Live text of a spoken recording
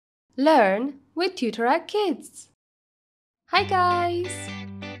Learn with Tutorak Kids. Hi guys!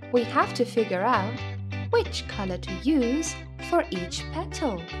 We have to figure out which color to use for each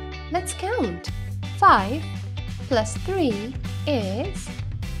petal. Let's count. 5 plus 3 is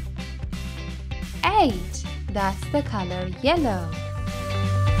 8. That's the color yellow.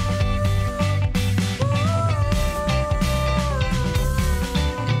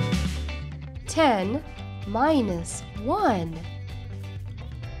 10 minus 1.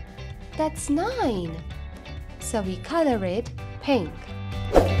 That's 9. So we color it pink.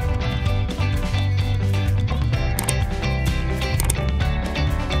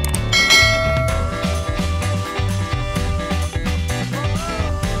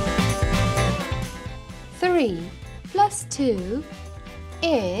 3 plus 2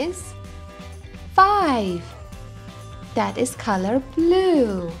 is 5. That is color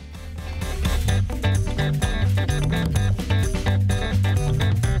blue.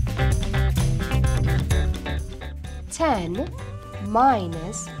 10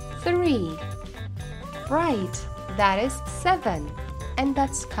 minus 3. Right, that is 7, and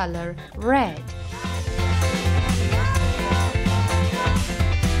that's color red.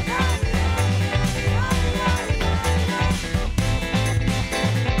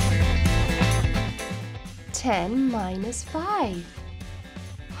 Ten minus 5.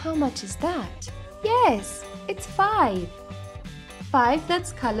 How much is that? Yes, it's 5. 5,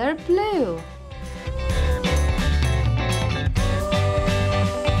 that's color blue.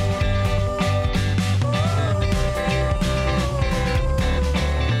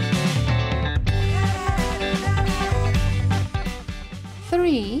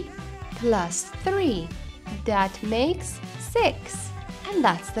 3 plus 3, that makes 6, and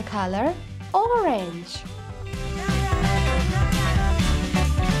that's the color orange.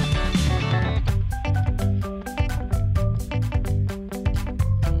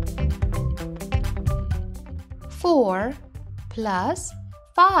 Four plus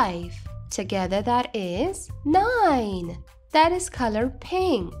 5, together that is 9. That is color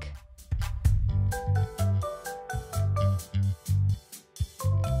pink.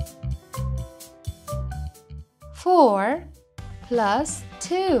 4 plus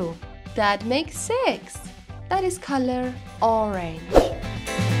 2, that makes 6. That is color orange.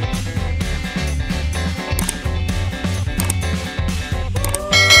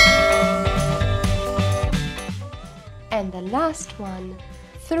 And the last one,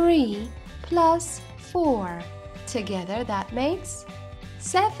 3 plus 4, together that makes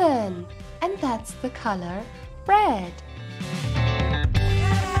 7, and that's the color red.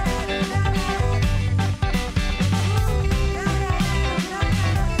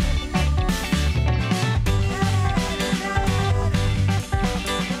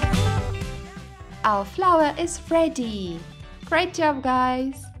 Our flower is ready. Great job,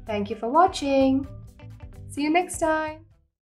 guys. Thank you for watching. See you next time.